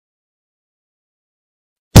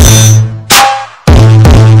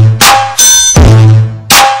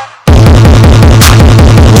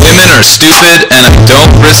are stupid and I don't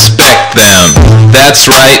respect them. That's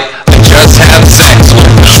right, I just have sex with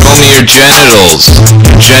them. Show me your genitals.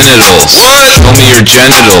 Genitals. Show me your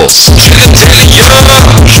genitals. Show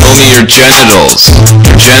me your genitals.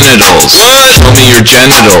 Genitals. Show me your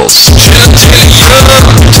genitals.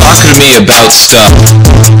 Talking to me about stuff.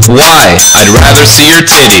 Why? I'd rather see your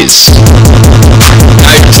titties.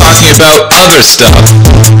 Now you're talking about other stuff.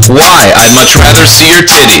 Why? I'd much rather see your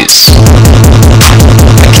titties.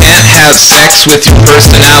 I can't have sex with your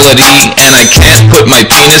personality, and I can't put my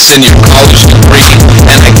penis in your college degree,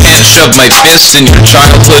 and I can't shove my fist in your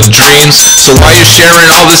childhood dreams, so why are you sharing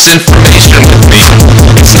all this information with me?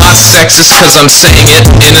 It's not sexist cause I'm saying it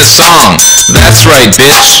in a song. That's right,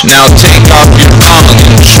 bitch. Now take off your thong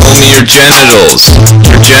and show me your genitals.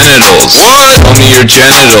 Your genitals. Show me your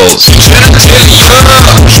genitals. Show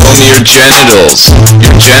me your genitals.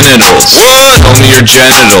 Your genitals. Show me your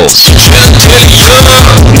genitals.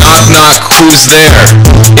 Knock knock, who's there?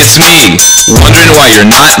 It's me, wondering why you're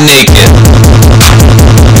not naked.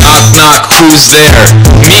 Knock knock, who's there?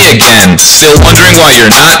 Me again, still wondering why you're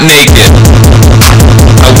not naked.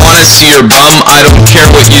 I wanna see your bum, I don't care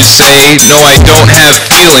what you say. No, I don't have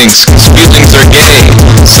feelings, cause feelings are gay.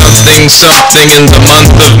 Something, something in the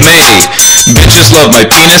month of May. Bitches love my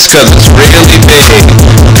penis cause it's really big.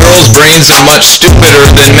 Girls' brains are much stupider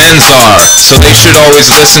than men's are, so they should always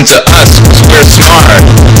listen to us cause we're smart.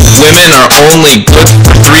 Women are only good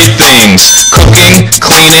for three things: cooking,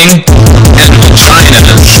 cleaning, and vagina.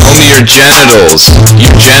 Show me your genitals.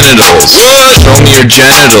 Your genitals. Show me your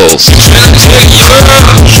genitals.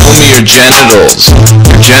 Show me your genitals.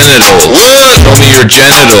 Your genitals. Show me your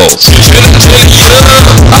genitals.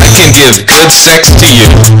 I can give good sex to you,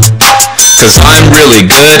 cause I'm really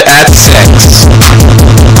good at sex.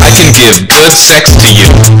 I can give good sex to you,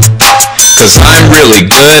 cause I'm really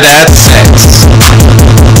good at sex.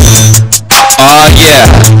 Aw yeah,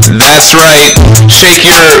 that's right, shake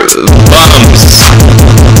your bums.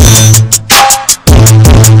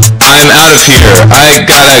 I'm out of here, I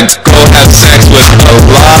gotta go have sex with a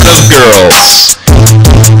lot of girls.